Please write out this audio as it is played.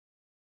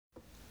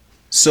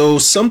So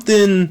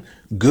something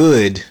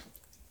good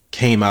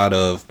came out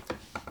of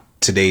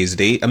today's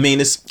date. I mean,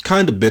 it's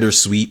kind of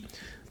bittersweet.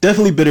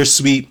 Definitely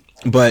bittersweet,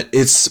 but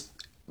it's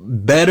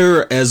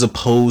better as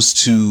opposed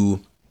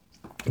to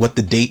what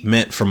the date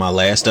meant for my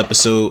last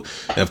episode.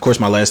 And of course,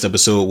 my last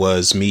episode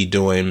was me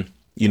doing,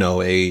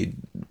 a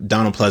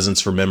Donald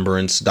Pleasance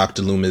remembrance,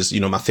 Dr. Loomis,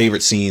 my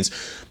favorite scenes.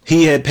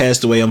 He had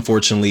passed away,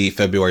 unfortunately,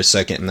 February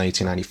 2nd,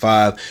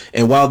 1995.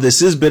 And while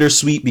this is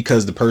bittersweet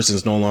because the person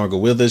is no longer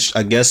with us,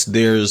 I guess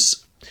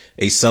there's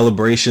a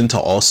celebration to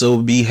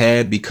also be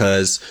had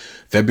because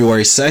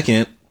February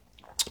 2nd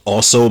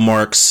also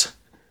marks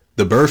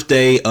the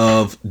birthday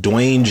of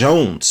Dwayne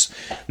Jones.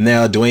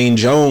 Now, Dwayne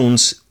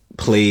Jones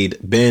played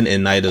Ben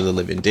in Night of the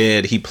Living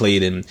Dead. He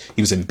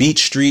was in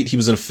Beach Street. He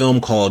was in a film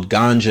called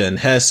Ganja and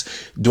Hess.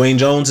 Dwayne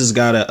Jones has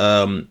got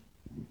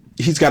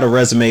he's got a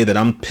resume that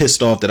I'm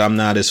pissed off that I'm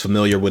not as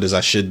familiar with as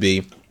I should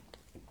be,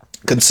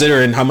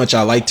 considering how much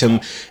I liked him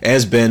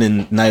as Ben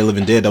in Night of the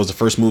Living Dead. That was the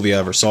first movie I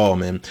ever saw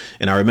him in.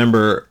 And I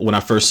remember when I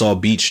first saw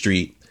Beach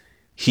Street,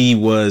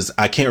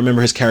 I can't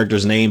remember his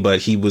character's name,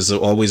 but he was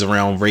always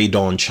around Ray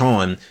Don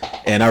Chon.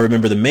 And I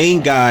remember the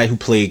main guy who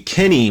played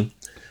Kenny,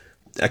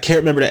 I can't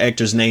remember the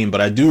actor's name,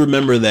 but I do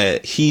remember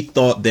that he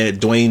thought that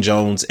Dwayne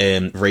Jones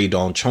and Ray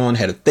Don Chon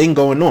had a thing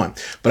going on.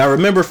 But I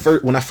remember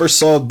when I first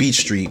saw Beach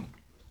Street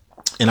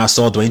and I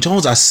saw Dwayne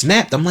Jones, I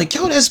snapped. I'm like,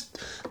 yo,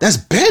 that's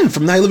Ben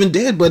from Night of the Living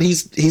Dead, but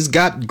he's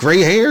got gray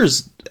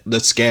hairs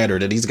that's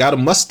scattered and he's got a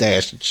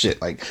mustache and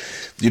shit. Like,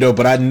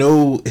 but I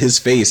know his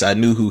face. I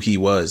knew who he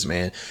was,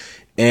 man.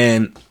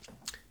 And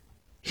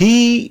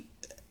he,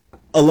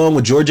 along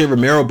with George A.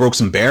 Romero, broke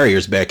some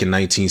barriers back in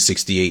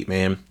 1968,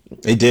 man.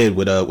 They did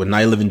with Night of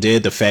the Living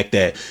Dead. The fact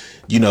that,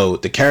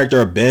 the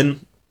character of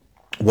Ben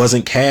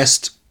wasn't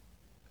cast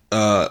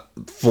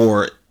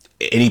for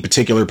any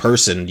particular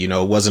person,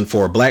 it wasn't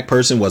for a black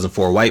person, wasn't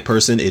for a white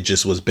person. It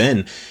just was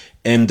Ben.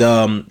 And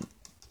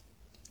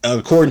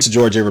according to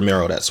George A.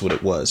 Romero, that's what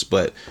it was.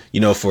 But,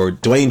 for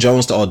Dwayne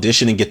Jones to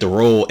audition and get the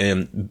role,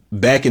 and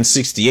back in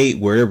 68,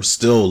 where there was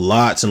still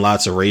lots and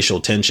lots of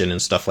racial tension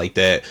and stuff like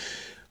that,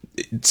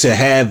 to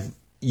have,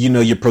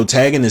 your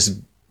protagonist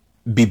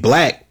be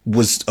black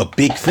was a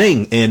big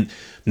thing. And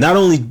not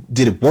only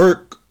did it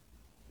work,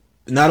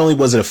 not only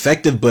was it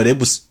effective, but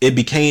it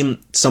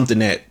became something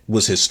that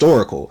was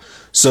historical.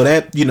 So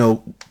that,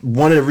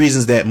 one of the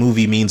reasons that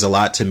movie means a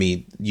lot to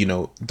me,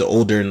 the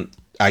older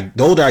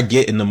I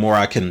get and the more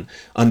I can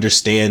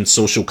understand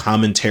social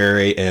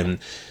commentary and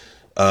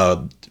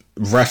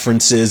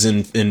references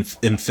in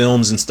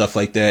films and stuff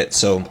like that.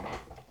 So,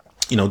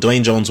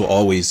 Dwayne Jones will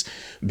always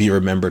be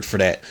remembered for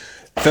that.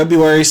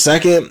 February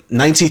 2nd,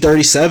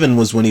 1937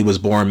 was when he was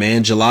born,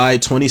 man. July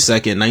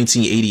 22nd,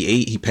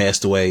 1988, he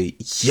passed away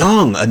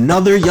young.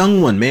 Another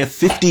young one, man.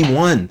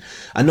 51.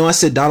 I know I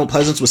said Donald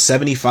Pleasance was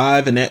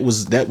 75 and that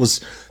was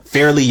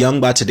fairly young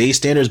by today's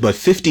standards, but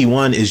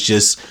 51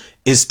 is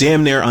it's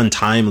damn near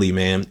untimely,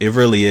 man. It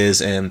really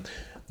is. And,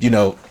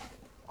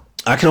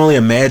 I can only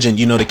imagine,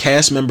 the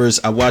cast members.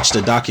 I watched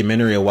a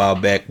documentary a while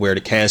back where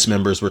the cast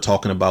members were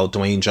talking about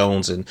Dwayne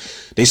Jones and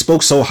they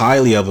spoke so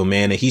highly of him,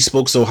 man. And he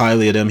spoke so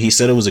highly of them. He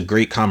said it was a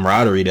great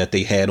camaraderie that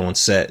they had on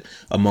set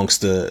amongst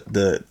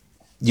the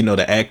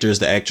actors,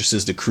 the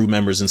actresses, the crew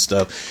members and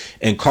stuff.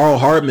 And Carl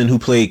Hartman, who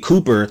played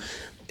Cooper,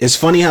 it's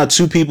funny how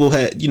two people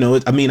had,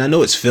 I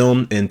know it's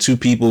film, and two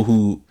people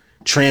who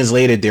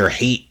translated their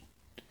hate,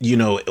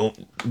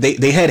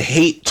 they had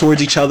hate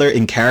towards each other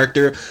in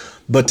character.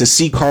 But to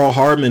see Carl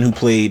Hartman, who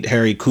played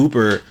Harry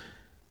Cooper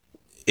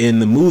in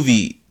the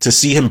movie, to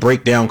see him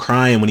break down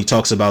crying when he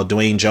talks about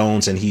Dwayne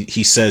Jones, and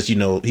he says, he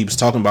was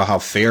talking about how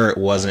fair it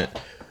wasn't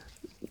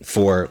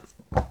for,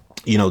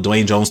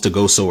 Dwayne Jones to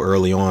go so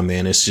early on,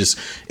 man. It's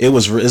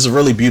a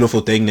really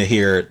beautiful thing to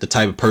hear the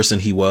type of person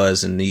he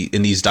was in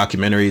these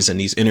documentaries and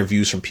these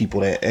interviews from people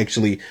that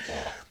actually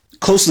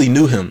closely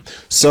knew him.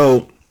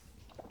 So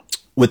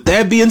with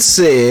that being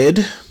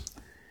said,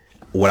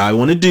 what I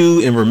want to do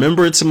in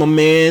remembrance of my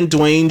man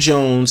Dwayne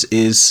Jones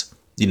is,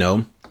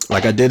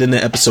 like I did in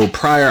the episode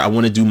prior, I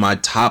want to do my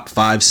top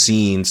 5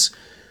 scenes,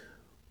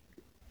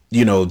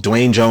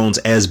 Dwayne Jones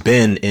as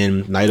Ben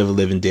in Night of the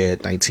Living Dead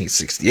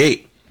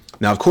 1968.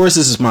 Now, of course,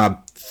 this is my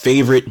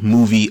favorite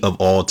movie of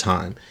all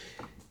time.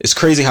 It's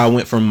crazy how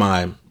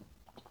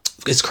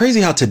it's crazy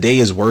how today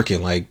is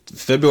working. Like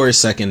February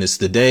 2nd is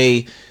the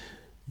day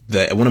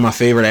that one of my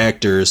favorite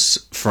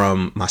actors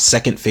from my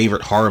second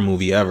favorite horror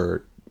movie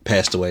ever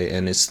passed away,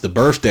 and it's the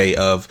birthday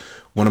of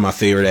one of my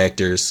favorite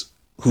actors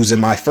who's in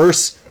my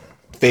first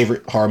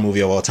favorite horror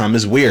movie of all time.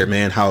 It's weird,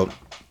 man, how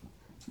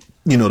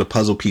the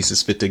puzzle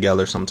pieces fit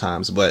together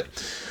sometimes. But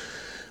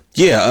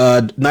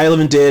yeah, Night of the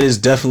Living Dead is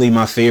definitely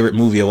my favorite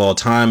movie of all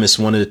time. It's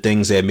one of the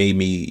things that made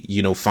me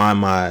find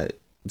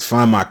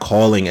my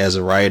calling as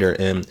a writer,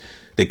 and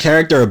the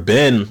character of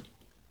Ben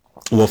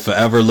will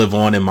forever live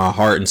on in my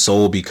heart and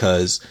soul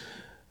because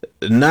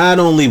not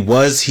only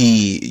was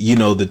he,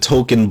 the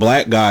token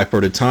black guy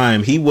for the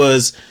time, he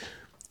was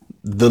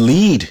the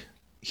lead.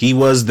 He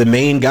was the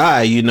main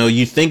guy.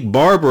 You think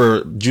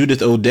Barbara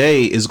Judith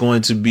O'Dea is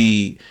going to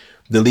be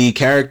the lead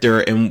character.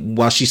 And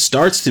while she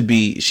starts to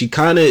be, she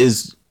kind of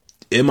is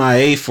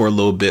MIA for a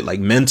little bit, like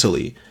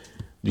mentally,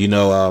 you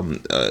know,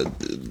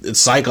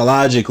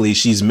 psychologically,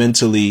 she's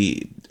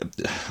mentally,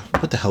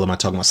 what the hell am I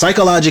talking about?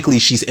 Psychologically,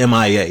 she's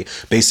MIA,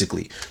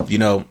 basically, you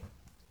know,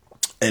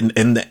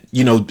 and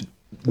you know,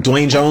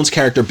 Dwayne Jones'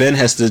 character, Ben,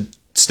 has to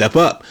step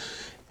up,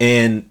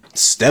 and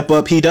step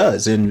up he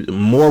does in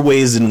more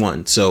ways than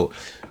one. So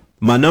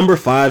my number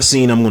 5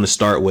 scene I'm going to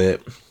start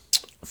with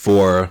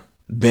for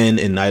Ben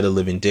in Night of the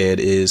Living Dead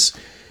is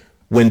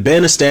when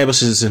Ben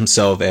establishes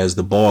himself as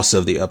the boss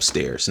of the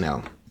upstairs.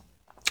 Now,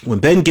 when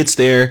Ben gets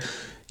there,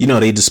 you know,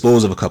 they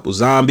dispose of a couple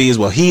zombies.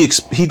 Well, he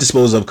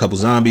disposes of a couple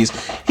zombies.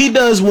 He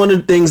does one of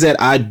the things that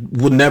I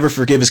would never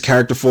forgive his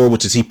character for,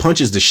 which is he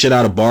punches the shit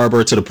out of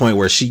Barbara to the point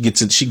where she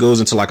goes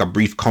into like a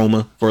brief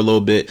coma for a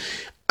little bit.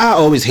 I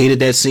always hated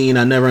that scene.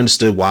 I never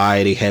understood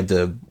why they had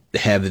the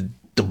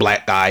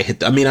black guy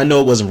hit. I mean, I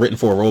know it wasn't written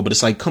for a role, but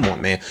it's like, come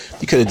on, man,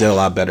 you could have done a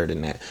lot better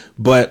than that.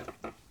 But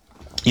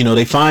you know,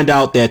 they find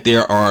out that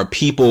there are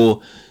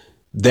people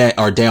that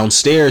are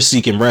downstairs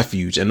seeking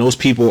refuge, and those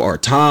people are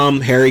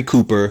Tom, Harry,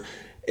 Cooper.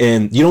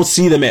 And you don't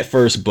see them at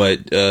first,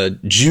 but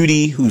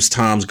Judy, who's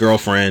Tom's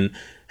girlfriend,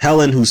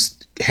 Helen, who's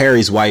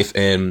Harry's wife,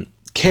 and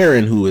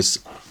Karen, who is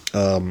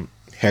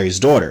Harry's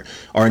daughter,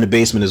 are in the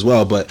basement as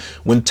well. But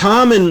when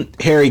Tom and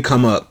Harry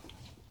come up,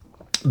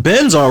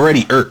 Ben's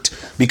already irked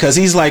because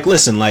he's like,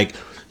 listen, like,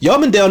 y'all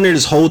been down there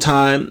this whole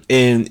time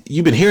and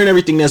you've been hearing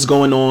everything that's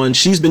going on.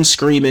 She's been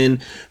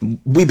screaming.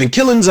 We've been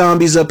killing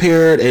zombies up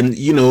here and,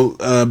 you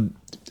know,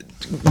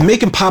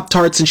 making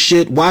Pop-Tarts and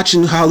shit,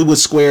 watching Hollywood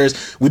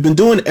Squares. We've been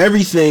doing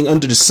everything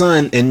under the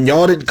sun, and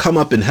y'all didn't come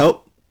up and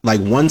help like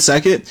 1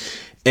 second.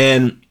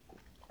 And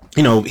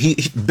you know,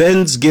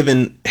 Ben's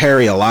giving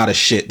Harry a lot of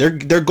shit.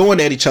 They're going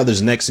at each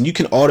other's necks, and you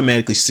can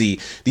automatically see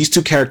these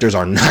two characters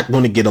are not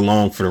going to get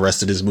along for the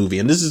rest of this movie.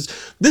 And this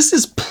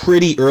is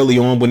pretty early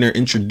on when they're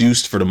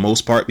introduced for the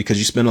most part, because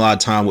you spend a lot of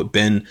time with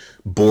Ben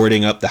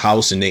boarding up the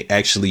house, and they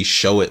actually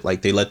show it,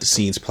 like they let the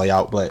scenes play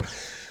out. But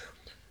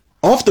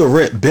off the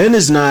rip, Ben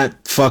is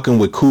not fucking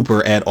with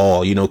Cooper at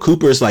all. You know,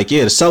 Cooper is like,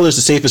 yeah, the cellar's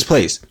the safest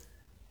place.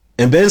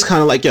 And Ben's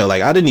kind of like, yo,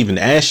 like, I didn't even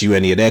ask you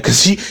any of that.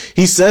 Cause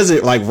he says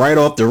it like right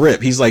off the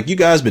rip. He's like, you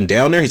guys been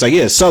down there? He's like,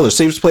 yeah, cellar,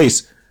 safest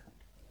place.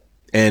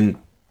 And,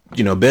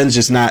 you know, Ben's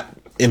just not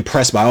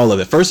impressed by all of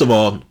it. First of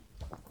all,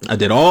 I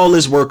did all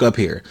this work up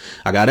here.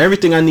 I got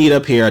everything I need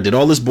up here. I did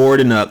all this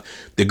boarding up.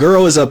 The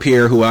girl is up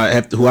here who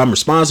I'm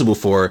responsible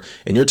for.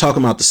 And you're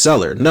talking about the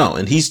cellar. No.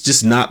 And he's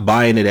just not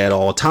buying it at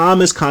all.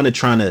 Tom is kind of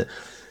trying to,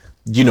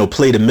 you know,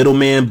 play the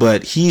middleman,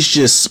 but he's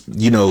just,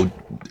 you know,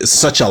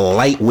 such a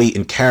lightweight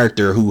in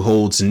character who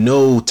holds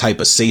no type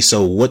of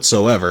say-so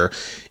whatsoever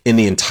in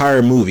the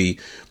entire movie.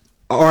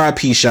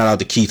 R.I.P. shout out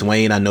to Keith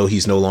Wayne. I know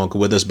he's no longer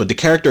with us, but the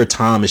character of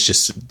Tom is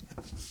just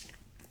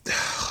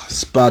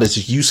it's about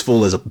as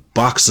useful as a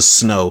box of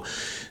snow.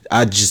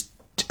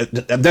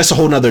 That's a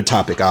whole nother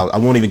topic. I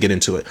won't even get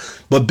into it.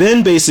 But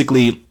Ben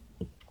basically,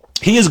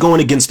 he is going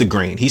against the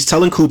grain. He's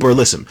telling Cooper,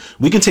 listen,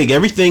 we can take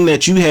everything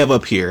that you have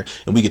up here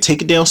and we can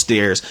take it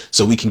downstairs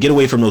so we can get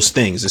away from those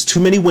things. There's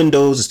too many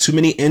windows. There's too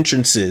many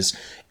entrances,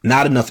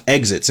 not enough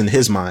exits in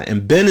his mind.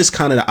 And Ben is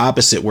kind of the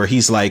opposite, where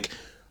he's like,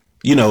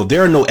 you know,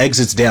 there are no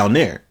exits down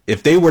there.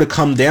 If they were to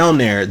come down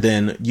there,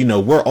 then, you know,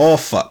 we're all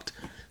fucked.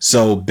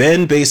 So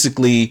Ben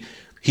basically,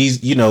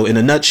 he's, you know, in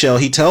a nutshell,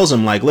 he tells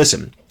him like,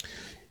 listen,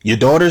 your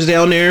daughter's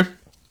down there.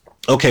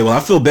 Okay, well, I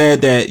feel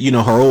bad that, you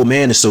know, her old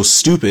man is so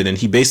stupid. And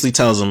he basically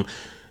tells him,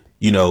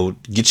 you know,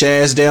 get your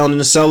ass down in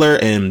the cellar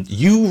and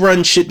you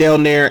run shit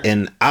down there,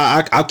 and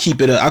I'll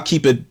keep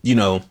it, you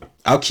know,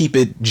 I'll keep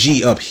it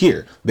G up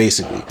here,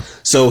 basically.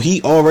 So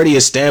he already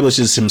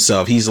establishes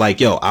himself. He's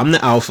like, yo, I'm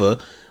the alpha.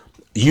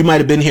 You might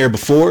have been here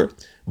before,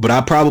 but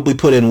I probably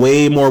put in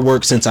way more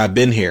work since I've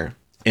been here.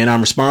 And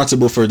I'm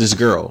responsible for this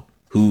girl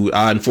who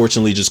I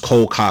unfortunately just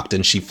cold cocked,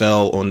 and she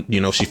fell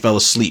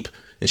asleep.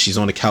 And she's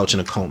on the couch in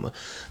a coma.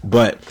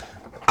 But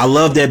I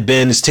love that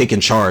Ben is taking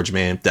charge,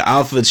 man. The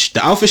alpha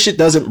shit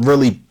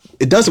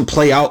doesn't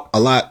play out a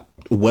lot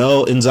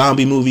well in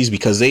zombie movies,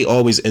 because they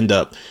always end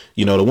up,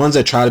 you know, the ones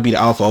that try to be the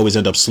alpha always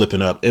end up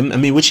slipping up. And, I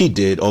mean, which he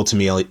did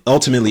ultimately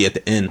at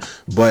the end.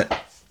 But,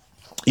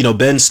 you know,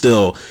 Ben's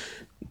still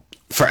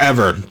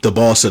forever the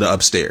boss of the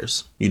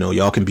upstairs. You know,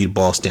 y'all can be the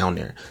boss down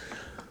there.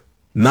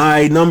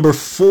 My number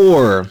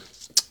 4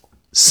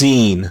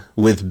 scene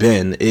with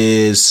Ben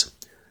is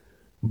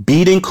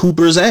beating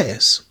Cooper's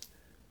ass,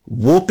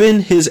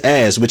 whooping his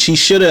ass, which he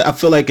should have. I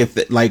feel like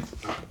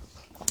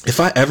if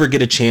I ever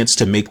get a chance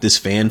to make this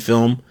fan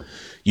film,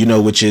 you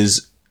know, which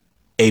is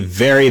a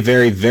very,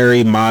 very,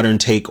 very modern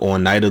take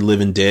on Night of the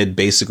Living Dead,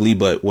 basically.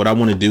 But what I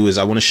want to do is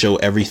I want to show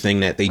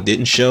everything that they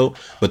didn't show,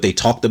 but they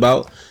talked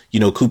about, you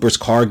know, Cooper's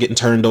car getting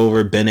turned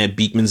over, Ben at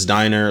Beekman's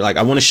diner. Like,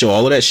 I want to show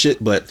all of that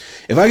shit. But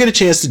if I get a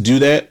chance to do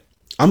that,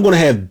 I'm going to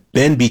have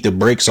Ben beat the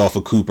brakes off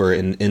of Cooper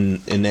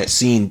in that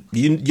scene.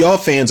 Y'all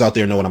fans out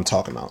there know what I'm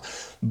talking about.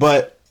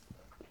 But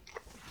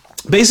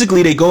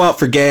basically they go out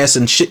for gas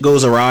and shit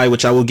goes awry,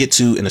 which I will get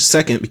to in a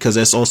second because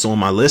that's also on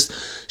my list.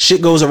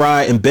 Shit goes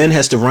awry and Ben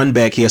has to run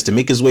back. He has to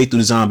make his way through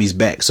the zombies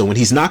back. So when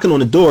he's knocking on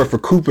the door for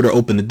Cooper to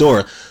open the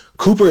door,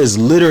 Cooper is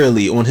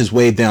literally on his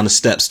way down the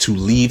steps to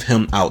leave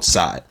him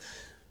outside.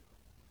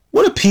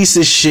 What a piece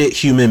of shit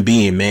human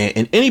being, man.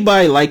 And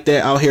anybody like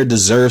that out here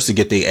deserves to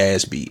get their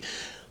ass beat.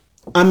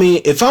 I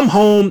mean, if I'm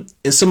home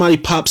and somebody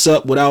pops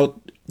up without,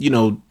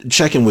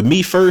 checking with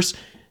me first,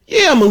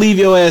 yeah, I'm gonna leave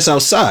your ass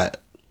outside.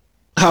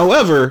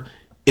 However,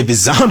 if it's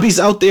zombies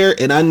out there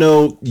and I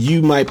know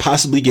you might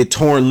possibly get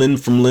torn limb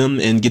from limb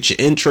and get your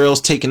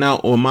entrails taken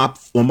out on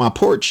my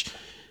porch,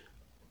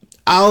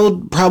 I'll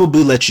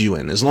probably let you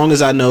in as long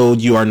as I know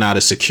you are not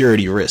a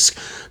security risk.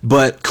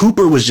 But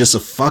Cooper was just a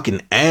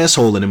fucking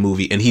asshole in the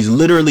movie, and he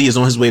literally is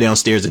on his way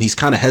downstairs and he's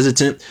kind of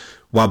hesitant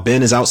while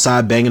Ben is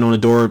outside banging on the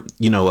door,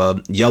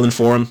 yelling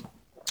for him.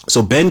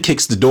 So Ben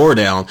kicks the door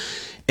down.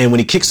 And when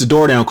he kicks the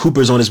door down,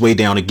 Cooper's on his way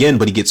down again,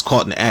 but he gets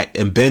caught in the act.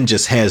 And Ben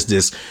just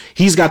has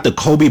he's got the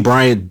Kobe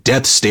Bryant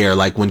death stare.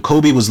 Like when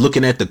Kobe was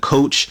looking at the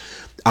coach,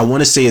 I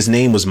want to say his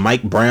name was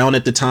Mike Brown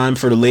at the time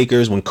for the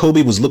Lakers. When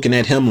Kobe was looking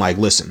at him like,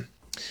 listen,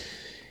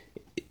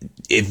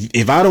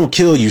 if I don't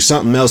kill you,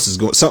 something's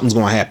going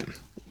to happen.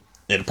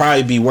 It'll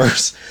probably be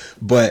worse.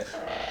 But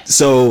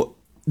so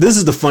this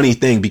is the funny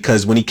thing,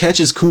 because when he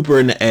catches Cooper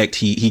in the act,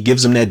 he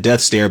gives him that death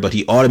stare, but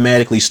he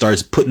automatically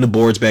starts putting the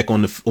boards back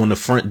on the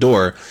front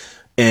door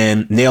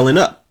and nailing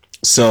up.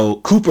 So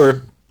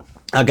Cooper,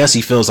 I guess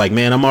he feels like,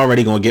 man, I'm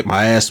already going to get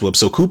my ass whooped.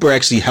 So Cooper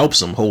actually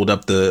helps him hold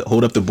up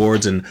the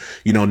boards and,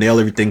 nail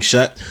everything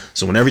shut.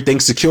 So when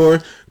everything's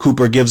secure,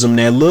 Cooper gives him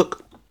that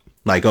look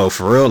like, oh,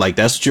 for real? Like,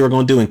 that's what you were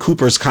going to do? And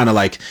Cooper's kind of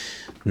like,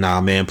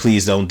 nah, man,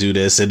 please don't do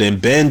this. And then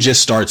Ben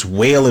just starts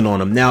wailing on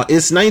him. Now,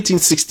 it's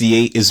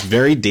 1968. It's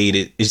very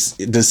dated.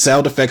 The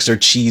sound effects are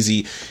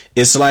cheesy.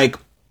 It's like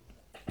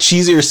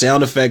cheesier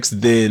sound effects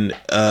than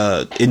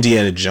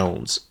Indiana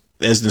Jones.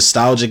 As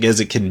nostalgic as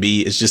it can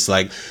be, it's just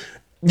like,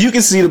 you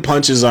can see the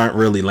punches aren't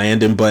really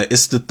landing, but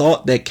it's the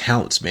thought that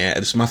counts, man.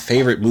 It's my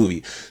favorite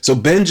movie. So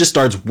Ben just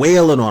starts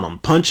wailing on him,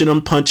 punching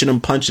him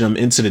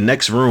into the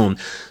next room.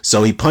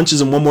 So he punches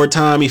him one more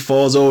time. He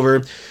falls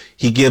over.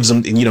 He gives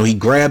him, he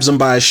grabs him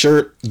by his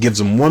shirt,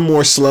 gives him one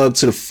more slug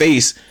to the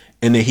face,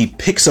 and then he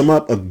picks him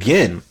up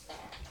again.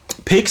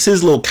 Picks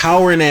his little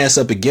cowering ass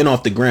up again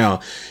off the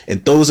ground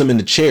and throws him in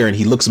the chair, and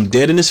he looks him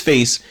dead in his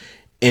face.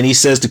 And he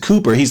says to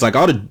Cooper, he's like,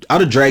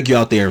 I'll drag you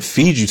out there and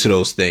feed you to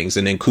those things.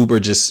 And then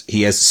Cooper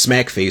he has a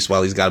smack face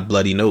while he's got a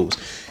bloody nose.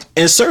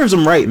 And it serves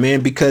him right,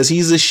 man, because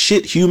he's a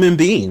shit human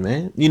being,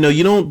 man. You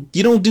don't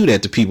do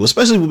that to people,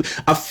 especially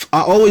I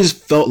always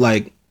felt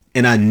like,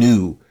 and I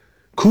knew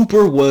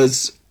Cooper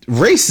was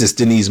racist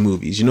in these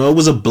movies. It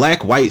was a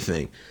black white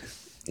thing.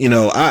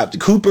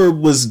 Cooper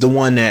was the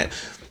one that,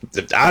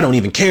 I don't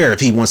even care if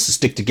he wants to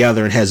stick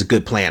together and has a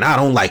good plan. I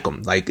don't like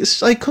him. Like, it's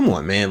like, come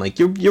on, man. Like,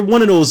 you're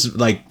one of those,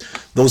 like,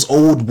 those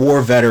old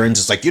war veterans.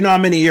 It's like, how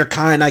many of your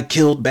kind I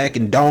killed back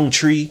in Dong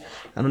Tree?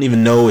 I don't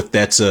even know if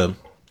that's a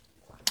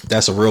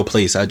real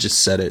place. I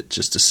just said it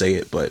just to say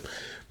it. But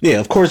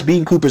yeah, of course,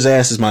 beating Cooper's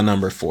ass is my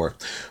number 4.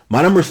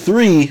 My number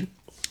 3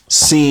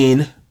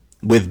 scene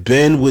with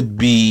Ben would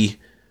be,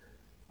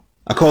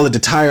 I call it the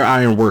tire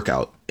iron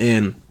workout.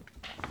 And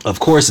of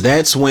course,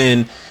 that's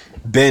when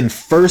Ben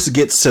first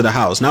gets to the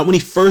house. Not when he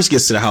first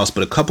gets to the house,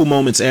 but a couple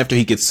moments after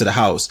he gets to the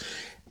house.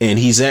 And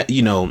he's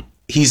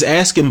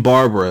asking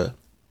Barbara.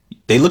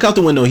 They look out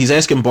the window. He's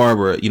asking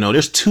Barbara,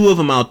 there's 2 of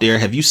them out there.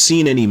 Have you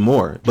seen any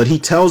more? But he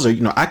tells her,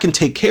 I can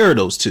take care of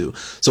those 2.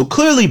 So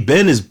clearly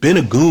Ben has been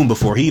a goon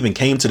before he even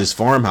came to this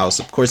farmhouse.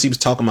 Of course, he was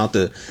talking about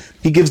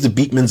he gives the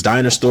Beekman's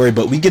Diner story,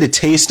 but we get a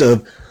taste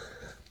of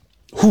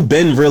who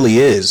Ben really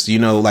is,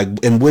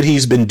 and what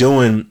he's been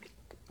doing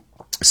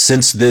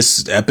since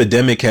this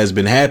epidemic has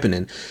been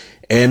happening.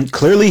 And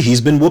clearly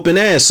he's been whooping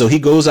ass. So he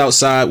goes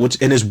outside,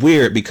 and it's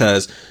weird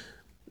because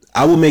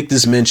I will make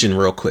this mention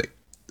real quick.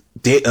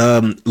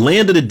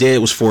 Land of the Dead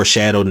was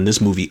foreshadowed in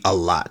this movie a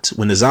lot.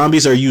 When the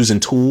zombies are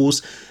using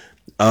tools,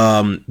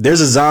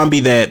 there's a zombie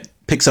that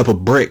picks up a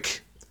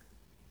brick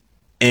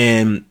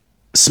and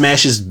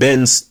smashes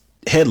Ben's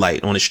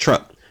headlight on his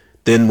truck.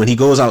 Then when he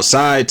goes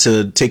outside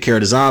to take care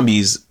of the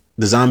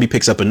zombie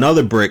picks up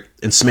another brick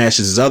and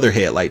smashes his other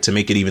headlight to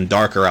make it even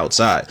darker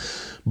outside.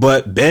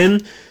 But Ben,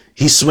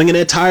 he's swinging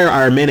that tire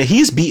iron, man, and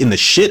he's beating the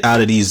shit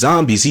out of these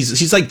zombies.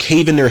 He's like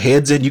caving their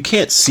heads in. You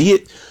can't see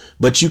it,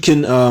 but you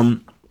can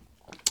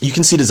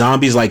see the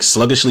zombies like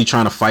sluggishly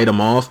trying to fight him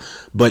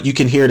off, but you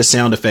can hear the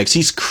sound effects.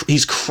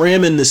 He's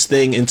cramming this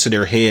thing into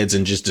their heads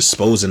and just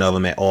disposing of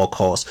them at all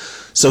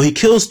costs. So he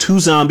kills 2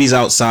 zombies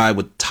outside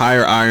with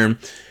tire iron.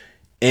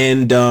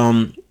 And,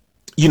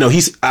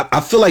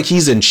 I feel like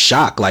he's in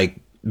shock, like,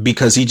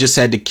 because he just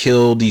had to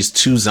kill these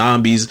 2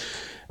 zombies,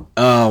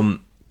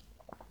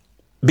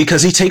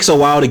 because he takes a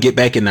while to get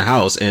back in the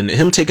house, and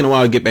him taking a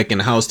while to get back in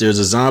the house, there's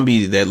a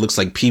zombie that looks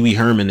like Pee Wee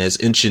Herman that's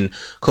inching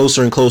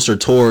closer and closer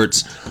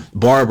towards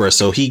Barbara.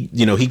 So he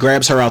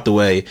grabs her out the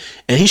way,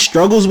 and he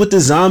struggles with the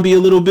zombie a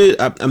little bit.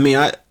 I mean,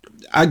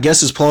 I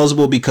guess it's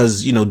plausible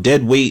because,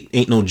 dead weight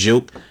ain't no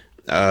joke.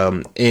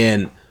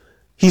 And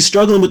he's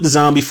struggling with the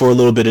zombie for a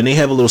little bit, and they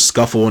have a little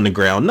scuffle on the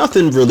ground.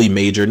 Nothing really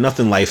major,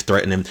 nothing life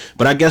threatening.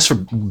 But I guess for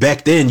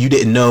back then, you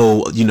didn't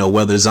know,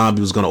 whether the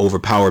zombie was going to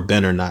overpower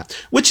Ben or not,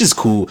 which is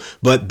cool.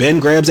 But Ben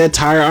grabs that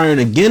tire iron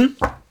again.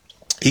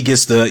 He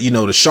gets the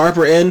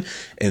sharper end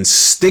and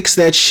sticks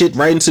that shit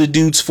right into the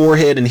dude's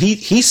forehead. And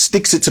he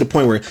sticks it to the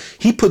point where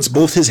he puts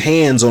both his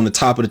hands on the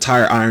top of the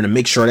tire iron to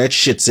make sure that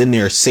shit's in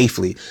there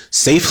safely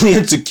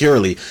and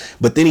securely.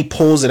 But then he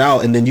pulls it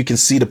out, and then you can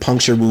see the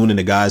puncture wound in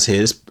the guy's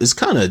head.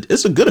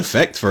 It's a good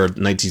effect for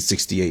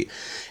 1968.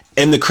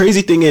 And the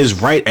crazy thing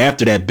is, right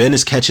after that, Ben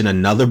is catching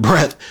another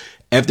breath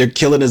after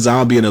killing a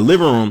zombie in the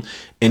living room,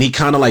 and he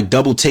kind of like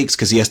double takes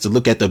because he has to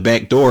look at the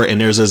back door, and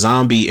there's a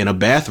zombie in a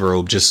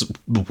bathrobe just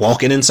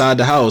walking inside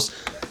the house.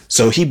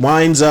 So he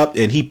winds up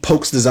and he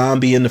pokes the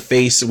zombie in the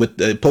face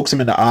pokes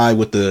him in the eye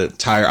with the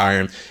tire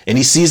iron, and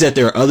he sees that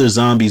there are other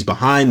zombies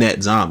behind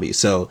that zombie.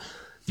 So,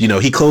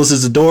 he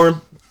closes the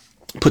door,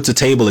 puts a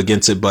table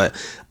against it. But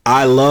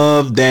I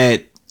love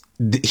that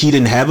he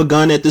didn't have a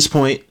gun at this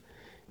point.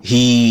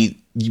 He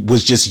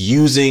was just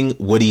using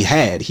what he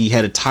had. He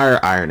had a tire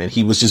iron, and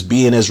he was just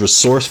being as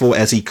resourceful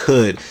as he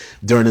could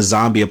during the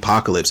zombie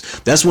apocalypse.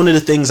 That's one of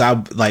the things I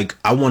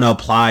want to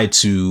apply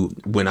to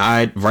when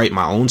I write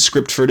my own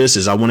script for this,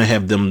 is I want to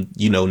have them,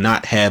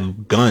 not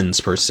have guns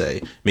per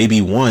se.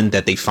 Maybe one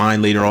that they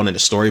find later on in the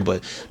story,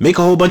 but make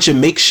a whole bunch of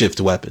makeshift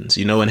weapons,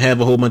 and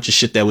have a whole bunch of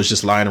shit that was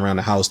just lying around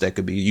the house that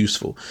could be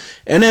useful.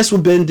 And that's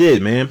what Ben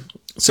did, man.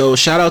 So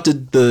shout out to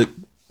the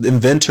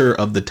inventor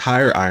of the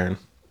tire iron.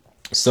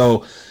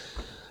 So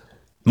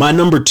my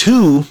number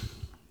 2,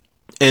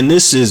 and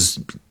this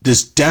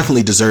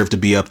definitely deserved to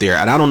be up there,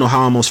 and I don't know how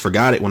I almost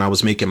forgot it when I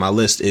was making my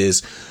list,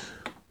 is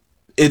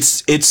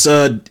it's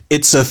a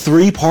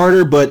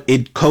 3-parter, but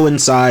it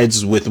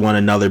coincides with one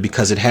another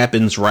because it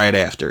happens right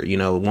after.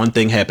 One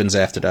thing happens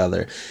after the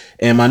other.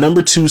 And my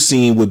number 2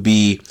 scene would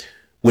be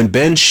when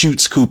Ben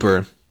shoots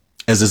Cooper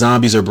as the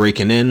zombies are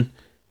breaking in,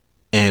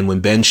 and when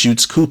Ben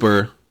shoots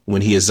Cooper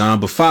when he is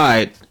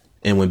zombified,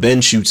 and when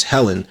Ben shoots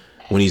Helen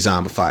when he's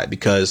zombified,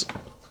 because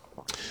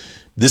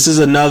this is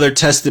another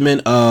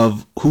testament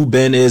of who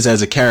Ben is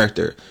as a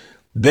character.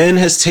 Ben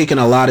has taken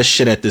a lot of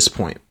shit at this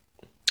point.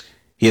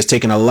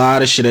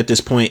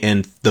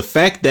 And the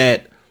fact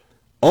that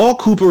all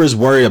Cooper is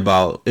worried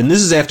about, and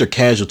this is after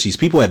casualties,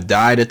 people have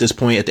died at this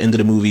point at the end of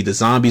the movie, the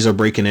zombies are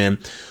breaking in,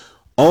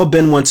 all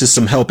Ben wants is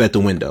some help at the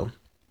window.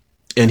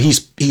 And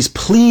he's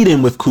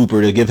pleading with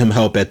Cooper to give him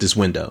help at this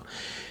window.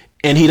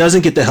 And he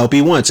doesn't get the help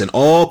he wants. And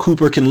all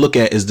Cooper can look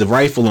at is the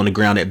rifle on the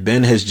ground that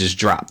Ben has just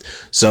dropped.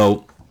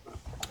 So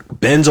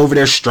Ben's over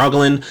there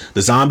struggling.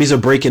 The zombies are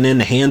breaking in.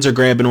 The hands are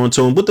grabbing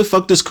onto him. What the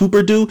fuck does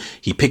Cooper do?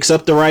 He picks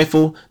up the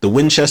rifle, the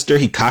Winchester.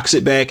 He cocks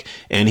it back,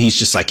 and he's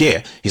just like,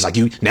 yeah. He's like,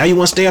 you want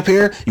to stay up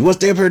here? You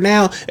want to stay up here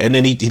now? And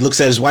then he looks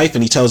at his wife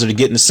and he tells her to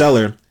get in the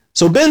cellar.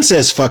 So Ben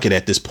says, fuck it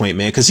at this point,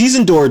 man, because he's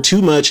endured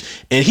too much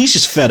and he's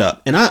just fed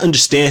up. And I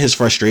understand his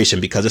frustration,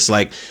 because it's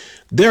like,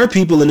 there are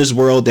people in this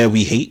world that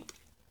we hate,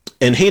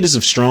 and hate is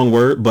a strong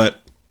word,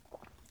 but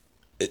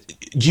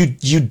you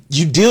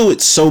deal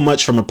with so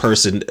much from a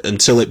person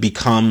until it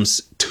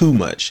becomes too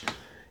much,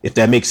 if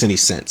that makes any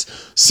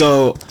sense.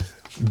 So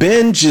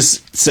Ben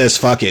just says,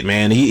 fuck it,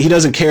 man. He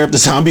doesn't care if the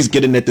zombies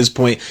get in at this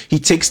point. He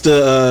takes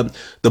the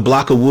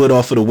block of wood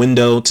off of the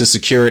window to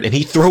secure it, and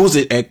he throws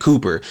it at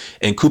Cooper,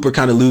 and Cooper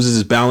kind of loses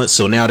his balance.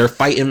 So now they're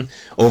fighting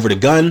over the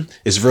gun.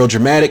 It's real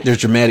dramatic. There's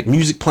dramatic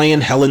music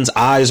playing. Helen's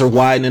eyes are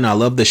widening. I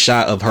love the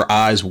shot of her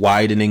eyes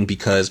widening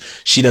because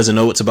she doesn't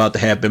know what's about to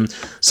happen.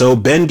 So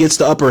Ben gets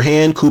the upper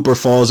hand. Cooper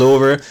falls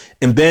over,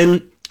 and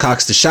Ben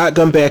cocks the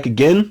shotgun back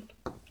again,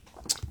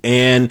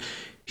 and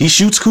he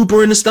shoots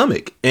Cooper in the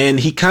stomach. And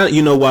he kind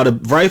of, while the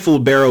rifle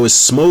barrel is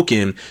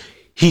smoking,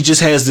 he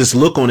just has this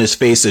look on his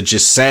face of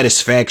just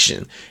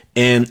satisfaction.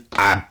 And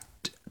I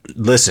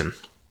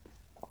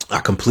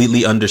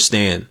completely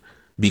understand,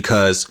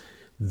 because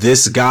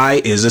this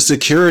guy is a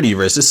security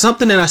risk. It's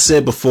something that I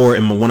said before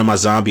in one of my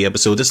zombie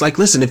episodes. It's like,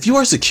 listen, if you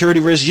are a security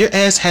risk, your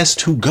ass has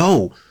to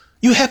go.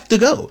 You have to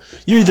go.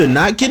 You're either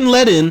not getting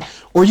let in,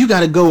 or you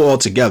got to go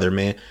altogether,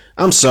 man.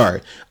 I'm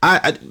sorry.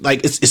 I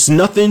like, it's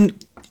nothing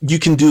you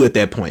can do at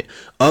that point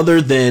other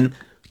than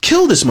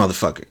kill this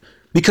motherfucker,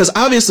 because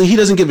obviously he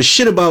doesn't give a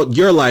shit about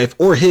your life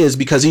or his,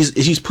 because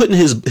he's putting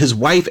his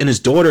wife and his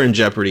daughter in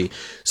jeopardy.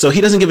 So he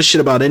doesn't give a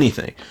shit about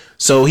anything.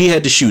 So he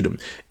had to shoot him.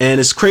 And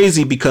it's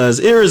crazy because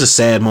there is a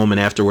sad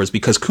moment afterwards,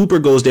 because Cooper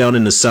goes down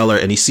in the cellar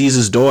and he sees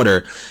his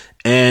daughter,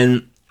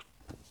 and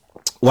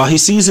while he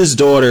sees his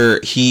daughter,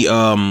 he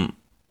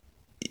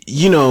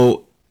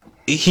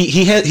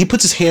he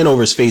puts his hand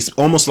over his face,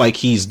 almost like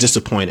he's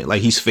disappointed,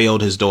 like he's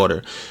failed his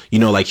daughter,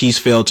 like he's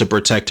failed to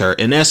protect her.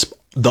 And that's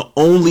the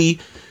only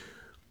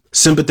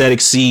sympathetic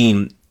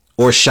scene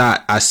or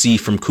shot I see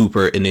from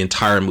Cooper in the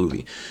entire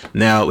movie.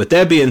 Now, with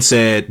that being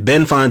said,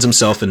 Ben finds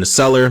himself in the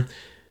cellar.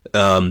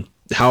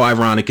 How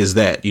ironic is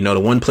that? The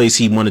one place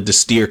he wanted to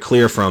steer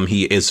clear from,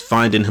 he is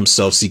finding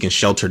himself seeking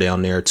shelter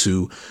down there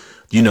to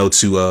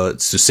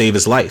save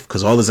his life,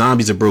 because all the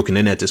zombies are broken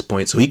in at this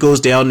point. So he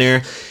goes down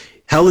there.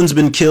 Helen's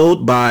been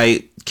killed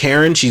by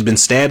Karen. She's been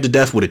stabbed to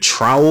death with a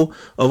trowel,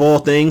 of all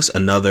things.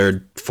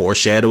 Another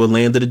foreshadow of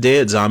Land of the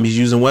Dead, zombies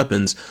using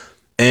weapons.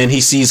 And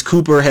he sees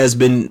Cooper has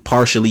been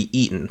partially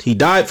eaten. He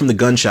died from the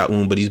gunshot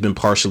wound, but he's been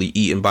partially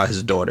eaten by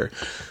his daughter.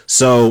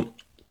 So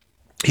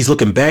he's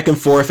looking back and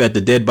forth at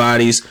the dead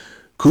bodies.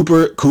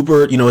 Cooper,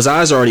 his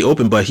eyes are already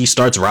open, but he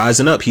starts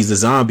rising up. He's a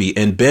zombie.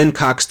 And Ben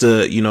cocks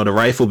the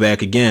rifle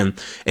back again.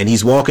 And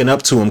he's walking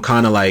up to him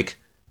kind of like,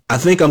 I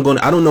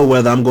don't know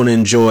whether I'm going to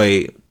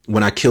enjoy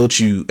when I killed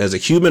you as a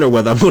human or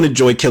whether I'm going to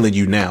enjoy killing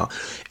you now.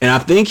 And I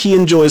think he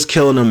enjoys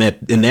killing him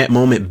in that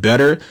moment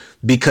better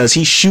because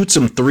he shoots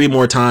him 3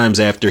 more times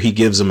after he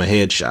gives him a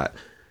headshot.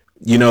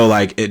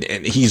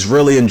 And he's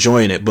really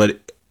enjoying it.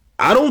 But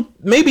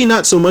maybe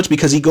not so much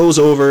because he goes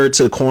over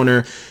to the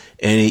corner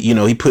and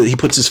he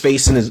puts his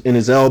face in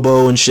his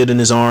elbow and shit in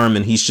his arm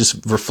and he's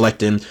just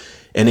reflecting.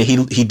 And then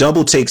he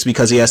double takes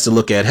because he has to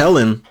look at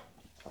Helen.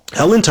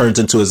 Helen turns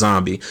into a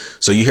zombie.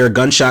 So you hear a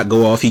gunshot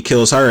go off. He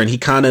kills her and he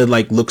kind of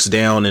like looks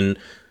down and,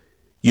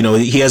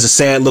 he has a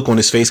sad look on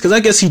his face because I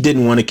guess he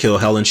didn't want to kill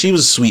Helen. She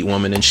was a sweet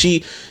woman and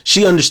she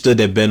understood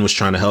that Ben was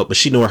trying to help, but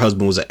she knew her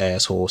husband was an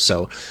asshole.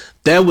 So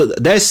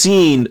that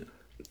scene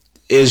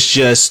is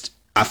just,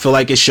 I feel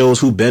like it shows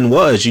who Ben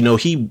was.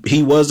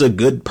 He was a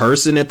good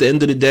person at the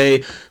end of the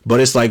day, but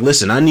it's like,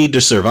 listen, I need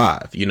to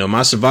survive.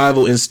 My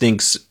survival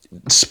instincts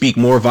speak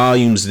more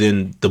volumes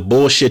than the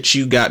bullshit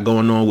you got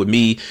going on with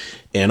me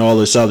and all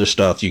this other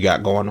stuff you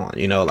got going on,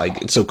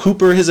 so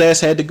Cooper, his ass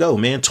had to go,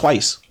 man,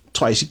 twice.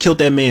 He killed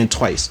that man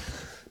twice.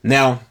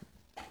 Now,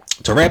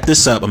 to wrap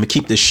this up, I'm gonna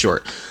keep this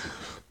short.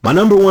 My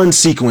number one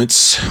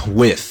sequence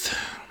with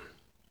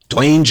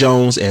Dwayne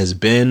Jones as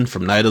Ben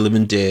from Night of the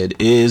Living Dead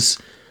is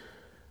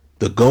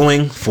the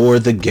going for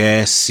the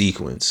gas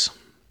sequence.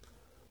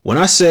 When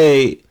I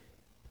say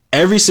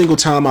every single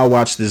time I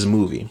watch this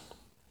movie,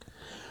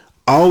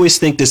 I always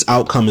think this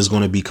outcome is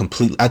going to be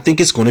I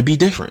think it's going to be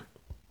different.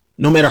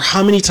 No matter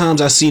how many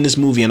times I've seen this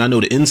movie and I know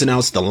the ins and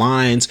outs, the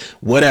lines,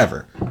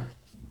 whatever,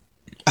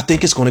 I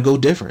think it's going to go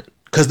different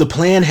because the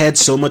plan had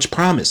so much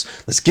promise.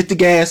 Let's get the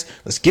gas.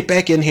 Let's get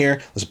back in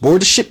here. Let's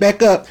board the shit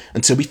back up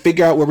until we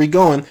figure out where we're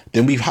going.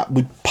 Then we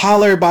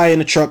pile everybody in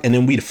the truck and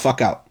then we the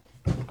fuck out.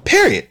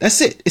 Period.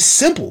 That's it. It's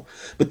simple.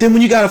 But then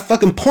when you got a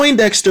fucking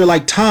Poindexter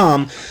like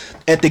Tom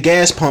at the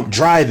gas pump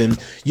driving,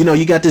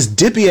 you got this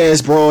dippy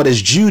ass broad as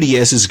Judy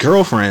as his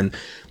girlfriend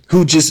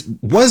who just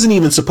wasn't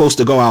even supposed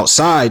to go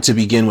outside to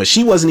begin with.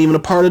 She wasn't even a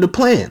part of the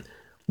plan,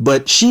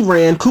 but she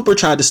ran. Cooper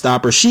tried to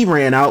stop her. She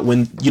ran out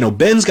when,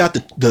 Ben's got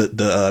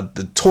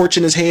the torch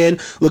in his hand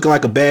looking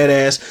like a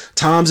badass.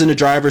 Tom's in the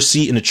driver's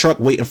seat in the truck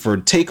waiting for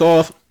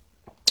takeoff.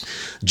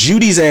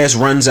 Judy's ass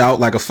runs out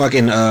like a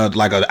fucking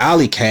like an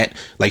alley cat,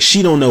 like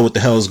she don't know what the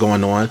hell is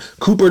going on.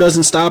 Cooper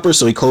doesn't stop her,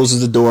 so he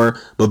closes the door.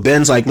 But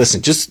Ben's like,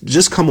 listen,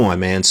 just come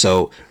on, man.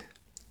 So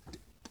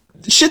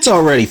shit's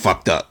already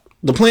fucked up.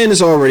 The plan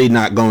is already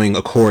not going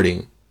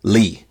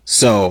accordingly.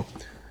 So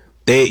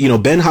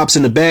Ben hops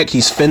in the back.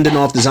 He's fending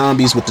off the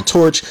zombies with the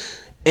torch,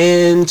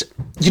 and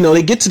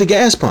they get to the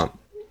gas pump.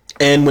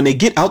 And when they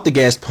get out the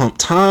gas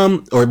pump,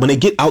 when they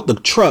get out the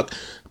truck,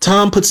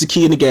 Tom puts the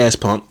key in the gas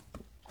pump.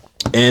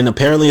 And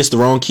apparently it's the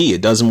wrong key.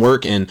 It doesn't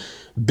work. And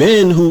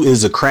Ben, who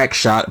is a crack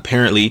shot,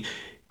 apparently,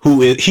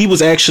 he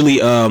was actually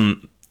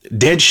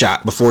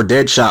Deadshot before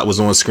Deadshot was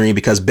on screen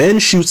because Ben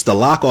shoots the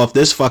lock off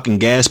this fucking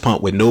gas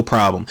pump with no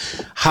problem.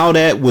 How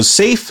that was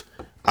safe,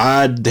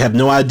 I have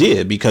no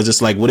idea because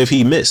it's like, what if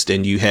he missed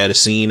and you had a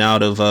scene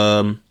out of,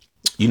 Night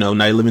of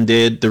the Living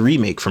Dead, the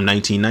remake from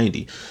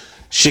 1990.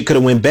 Shit could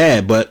have went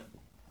bad, but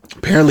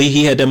apparently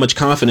he had that much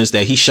confidence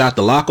that he shot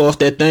the lock off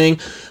that thing.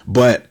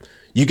 But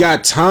you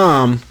got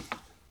Tom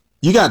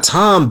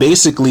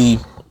basically,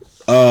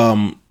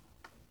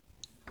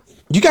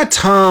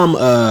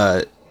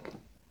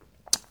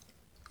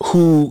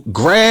 who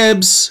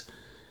grabs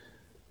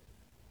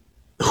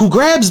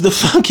the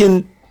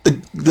fucking,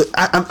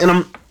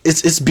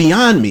 it's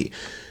beyond me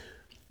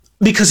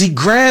because he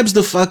grabs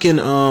the fucking,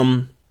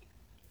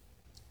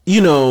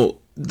 he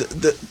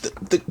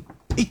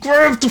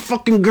grabs the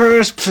fucking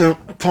gas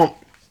pump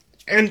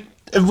and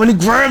when he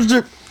grabs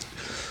it,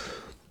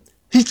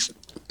 he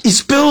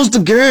spills the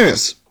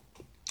gas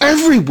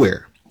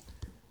everywhere,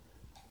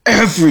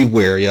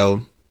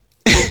 yo.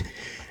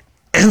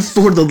 And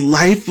for the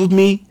life of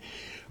me,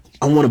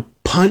 I want to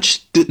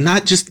punch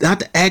not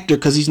the actor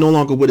because he's no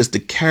longer with us,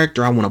 the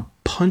character. I want to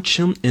punch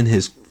him in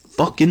his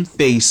fucking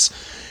face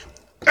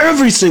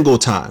every single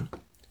time.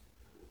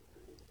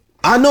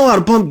 I know how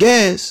to pump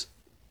gas.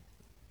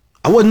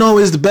 I wasn't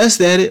always the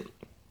best at it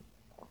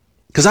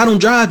because I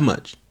don't drive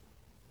much.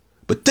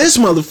 But this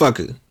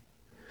motherfucker,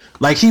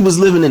 like he was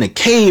living in a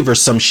cave or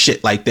some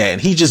shit like that.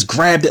 And he just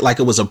grabbed it like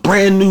it was a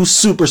brand new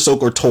Super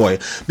Soaker toy.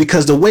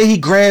 Because the way he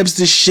grabs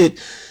this shit,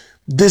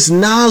 this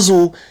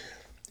nozzle,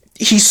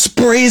 he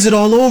sprays it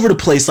all over the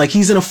place. Like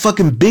he's in a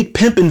fucking Big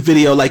Pimpin'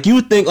 video. Like you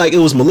would think like it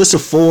was Melissa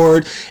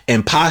Ford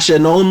and Pasha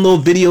and all them little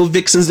video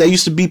vixens that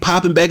used to be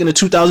popping back in the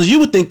 2000s. You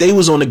would think they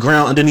was on the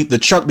ground underneath the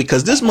truck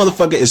because this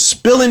motherfucker is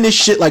spilling this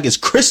shit like it's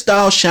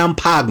Cristal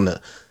Champagne.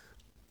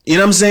 You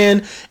know what I'm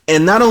saying?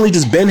 And not only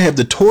does Ben have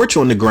the torch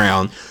on the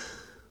ground,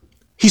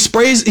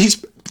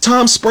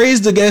 Tom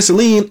sprays the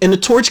gasoline and the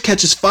torch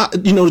catches fire.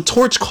 You know, the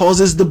torch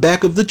causes the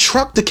back of the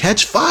truck to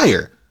catch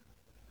fire.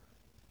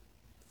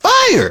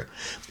 Fire.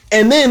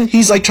 And then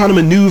he's like trying to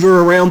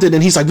maneuver around it,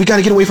 and he's like, we got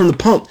to get away from the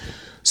pump.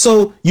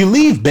 So you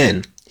leave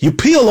Ben. You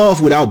peel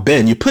off without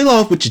Ben. You peel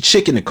off with your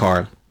chick in the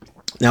car.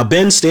 Now,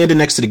 Ben's standing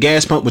next to the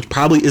gas pump, which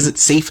probably isn't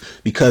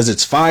safe because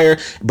it's fire,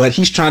 but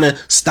he's trying to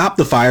stop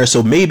the fire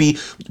so maybe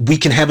we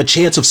can have a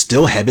chance of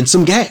still having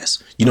some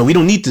gas. You know, we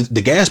don't need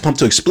the gas pump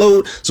to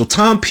explode. So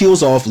Tom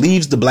peels off,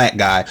 leaves the black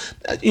guy.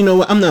 You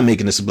know, I'm not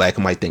making this a black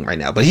and white thing right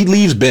now, but he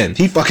leaves Ben.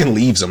 He fucking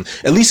leaves him.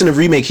 At least in the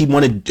remake, he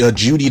wanted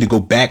Judy to go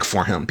back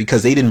for him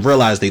because they didn't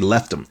realize they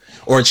left him.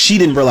 Or she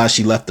didn't realize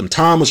she left him.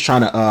 Tom was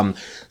trying to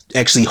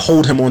actually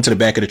hold him onto the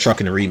back of the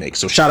truck in the remake.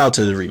 So shout out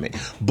to the remake.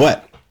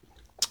 But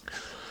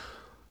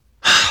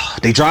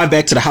they drive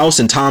back to the house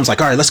and Tom's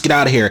like, all right, let's get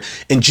out of here.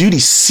 And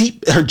Judy's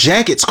her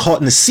jacket's caught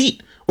in the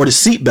seat or the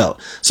seat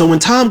belt. So when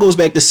Tom goes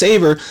back to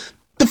save her,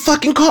 the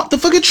fucking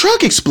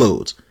truck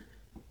explodes.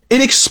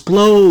 It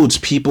explodes,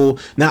 people.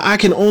 Now I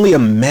can only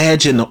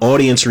imagine the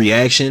audience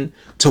reaction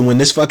to when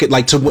this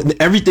to when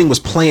everything was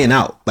playing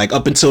out, like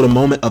up until the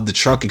moment of the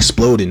truck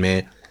exploding,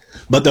 man.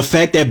 But the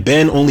fact that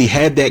Ben only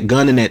had that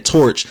gun and that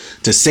torch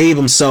to save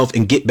himself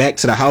and get back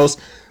to the house,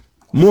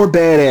 more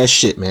badass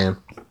shit, man.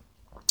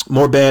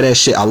 More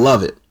badass shit. I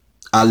love it.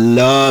 I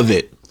love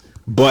it.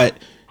 But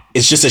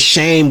it's just a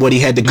shame what he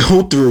had to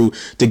go through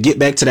to get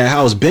back to that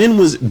house. Ben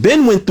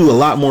went through a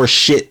lot more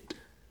shit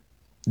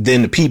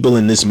than the people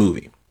in this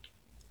movie.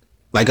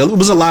 Like, it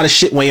was a lot of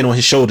shit weighing on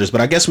his shoulders.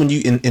 But I guess when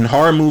you in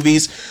horror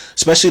movies,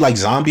 especially like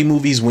zombie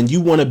movies, when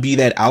you want to be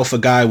that alpha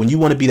guy, when you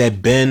want to be that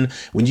Ben,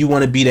 when you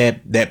want to be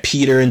that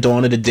Peter in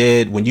Dawn of the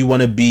Dead, when you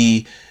want to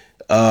be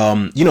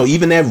you know,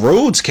 even that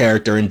Rhodes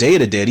character in Day of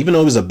the Dead, even though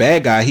he was a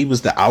bad guy, he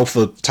was the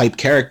alpha type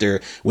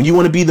character. When you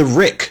want to be the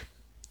Rick,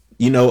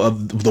 you know,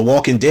 of The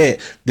Walking Dead,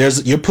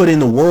 you're putting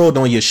the world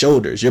on your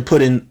shoulders. You're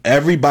putting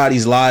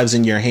everybody's lives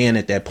in your hand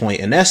at that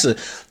point. And that's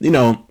you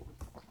know,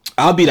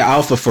 I'll be the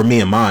alpha for me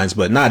and mines,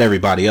 but not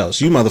everybody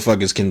else. You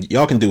motherfuckers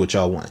y'all can do what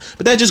y'all want.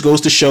 But that just goes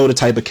to show the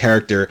type of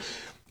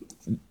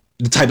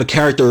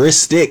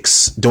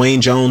characteristics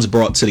Dwayne Jones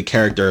brought to the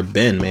character of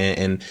Ben,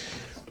 man.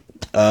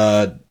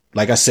 And,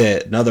 like I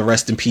said, another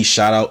rest in peace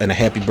shout out and a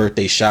happy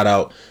birthday shout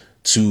out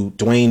to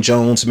Dwayne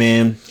Jones,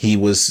 man. He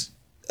was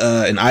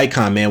an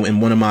icon, man,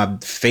 in one of my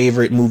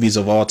favorite movies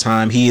of all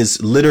time. He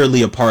is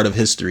literally a part of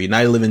history.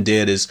 Night of the Living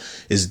Dead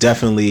is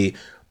definitely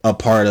a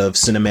part of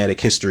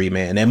cinematic history,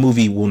 man. That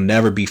movie will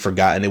never be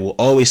forgotten. It will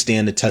always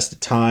stand the test of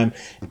time.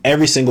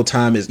 Every single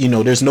time is, you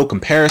know, there's no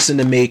comparison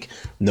to make,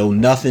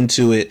 nothing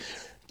to it.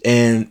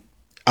 And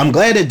I'm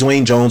glad that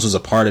Dwayne Jones was a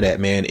part of that,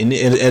 man. And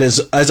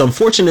as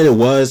unfortunate it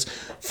was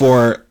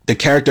for the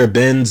character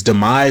Ben's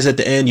demise at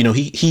the end, you know,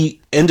 he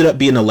ended up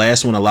being the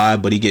last one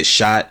alive, but he gets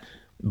shot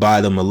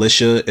by the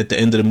militia at the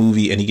end of the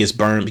movie and he gets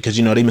burned because,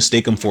 you know, they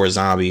mistake him for a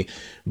zombie.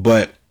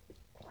 But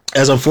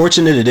as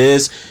unfortunate it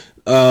is,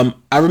 I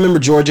remember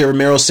George A.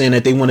 Romero saying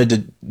that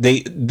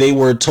they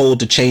were told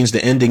to change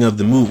the ending of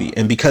the movie.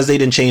 And because they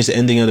didn't change the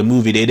ending of the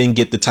movie, they didn't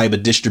get the type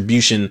of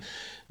distribution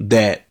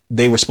that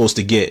they were supposed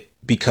to get,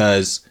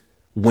 because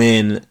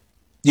when,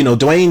 you know,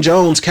 Dwayne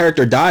Jones'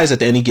 character dies at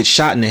the end, he gets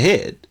shot in the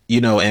head,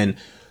 you know. And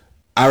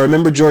I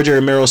remember George A.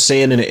 Romero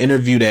saying in an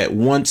interview that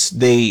once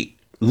they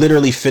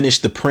literally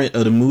finished the print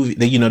of the movie,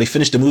 they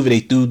finished the movie,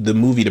 they threw the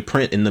movie to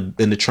print in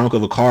the trunk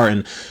of a car,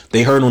 and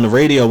they heard on the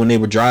radio when they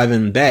were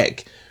driving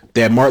back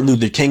that Martin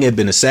Luther King had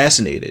been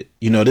assassinated.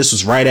 You know, this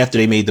was right after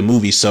they made the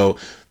movie. So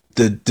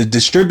the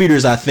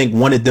distributors, I think,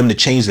 wanted them to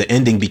change the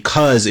ending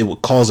because it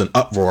would cause an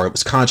uproar. It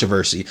was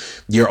controversy.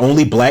 Your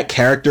only black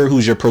character,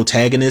 who's your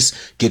protagonist,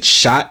 gets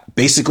shot,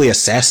 basically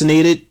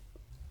assassinated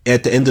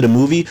at the end of the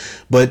movie.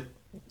 But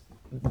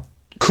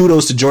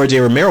kudos to George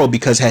A. Romero,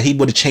 because had he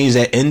would have changed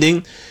that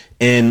ending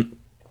and,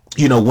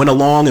 you know, went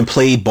along and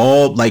played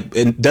ball, like,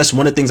 and that's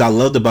one of the things I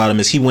loved about him,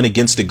 is he went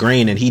against the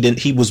grain, and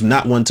he was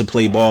not one to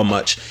play ball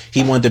much.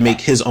 He wanted to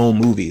make his own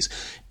movies.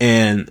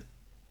 And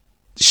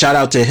shout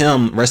out to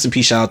him, rest in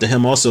peace, shout out to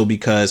him also,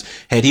 because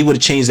had he would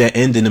have changed that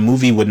ending, the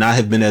movie would not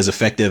have been as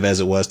effective as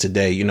it was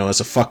today. You know, it's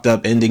a fucked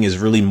up ending, is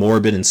really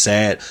morbid and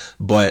sad,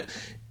 but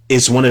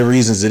it's one of the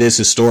reasons it is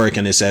historic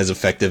and it's as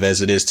effective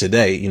as it is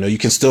today. You know, you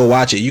can still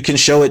watch it. You can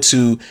show it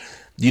to,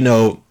 you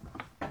know,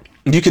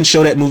 you can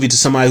show that movie to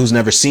somebody who's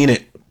never seen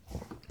it.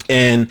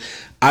 And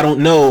I don't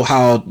know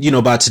how, you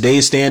know, by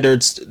today's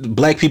standards,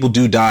 black people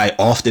do die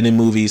often in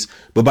movies,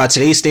 but by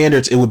today's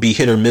standards, it would be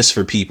hit or miss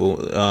for people.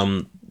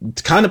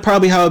 Kind of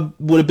probably how it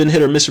would have been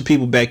hit or miss for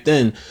people back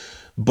then.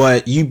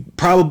 But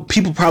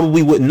people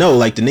probably wouldn't know,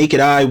 like the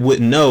naked eye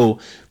wouldn't know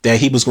that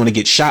he was going to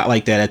get shot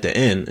like that at the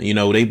end. You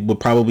know, they would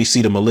probably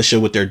see the militia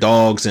with their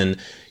dogs and,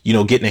 you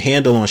know, getting a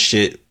handle on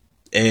shit.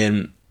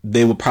 And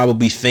they would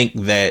probably think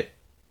that,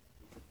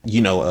 you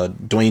know,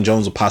 Dwayne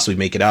Jones will possibly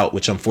make it out,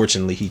 which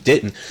unfortunately he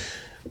didn't.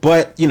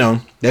 But, you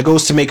know, that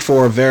goes to make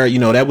for a very, you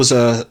know, that was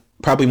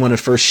probably one of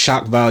the first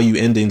shock value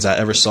endings I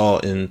ever saw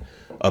in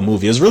a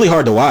movie. It was really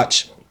hard to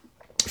watch.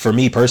 for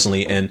me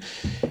personally. And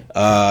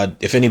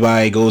if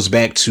anybody goes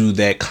back to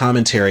that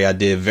commentary I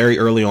did very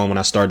early on when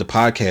I started the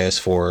podcast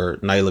for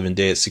Night of the Living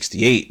Dead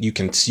 68, you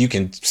can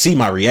see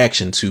my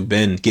reaction to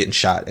Ben getting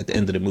shot at the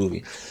end of the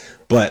movie.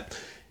 But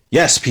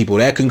yes, people,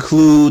 that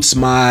concludes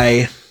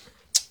my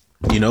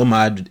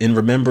In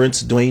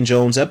Remembrance Dwayne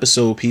Jones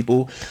episode.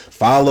 People,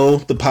 follow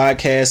the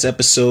podcast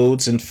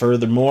episodes and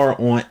furthermore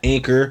on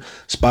Anchor,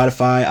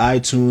 Spotify,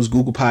 iTunes,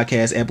 Google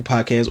Podcasts, Apple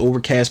Podcasts,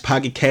 Overcast,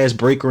 Pocket Cast,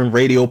 Breaker, and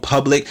Radio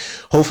Public.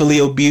 Hopefully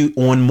it'll be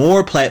on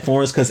more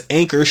platforms because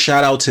Anchor,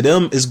 shout out to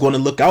them, is going to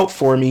look out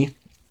for me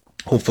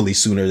hopefully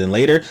sooner than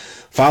later.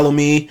 Follow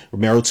me,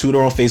 Romero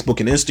Tudor, on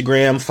Facebook and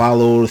Instagram.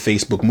 Follow the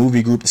Facebook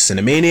movie group, The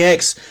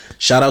Cinemaniacs.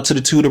 Shout out to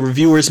the Tudor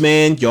reviewers,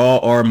 man. Y'all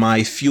are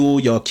my fuel.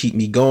 Y'all keep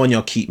me going.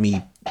 Y'all keep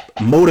me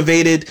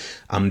motivated.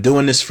 I'm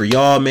doing this for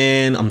y'all,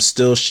 man. I'm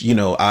still,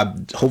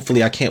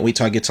 hopefully I can't wait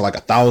till I get to like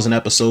 1,000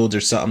 episodes or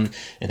something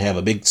and have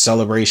a big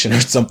celebration or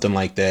something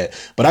like that.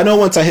 But I know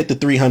once I hit the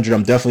 300,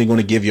 I'm definitely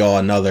going to give y'all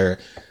another,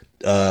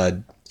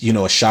 a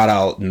shout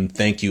out and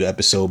thank you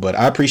episode. But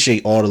I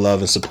appreciate all the love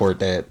and support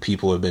that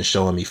people have been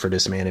showing me for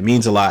this, man. It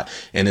means a lot,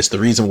 and it's the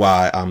reason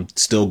why I'm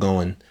still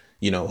going.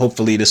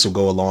 Hopefully this will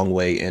go a long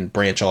way and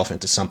branch off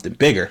into something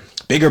bigger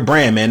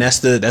brand, man. That's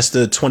the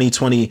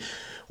 2020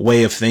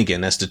 way of thinking.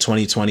 That's the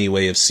 2020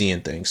 way of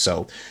seeing things.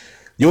 So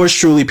yours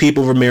truly,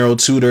 people, Romero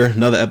Tudor,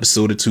 another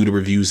episode of Tudor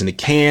Reviews in the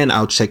can.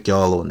 I'll check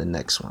y'all on the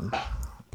next one.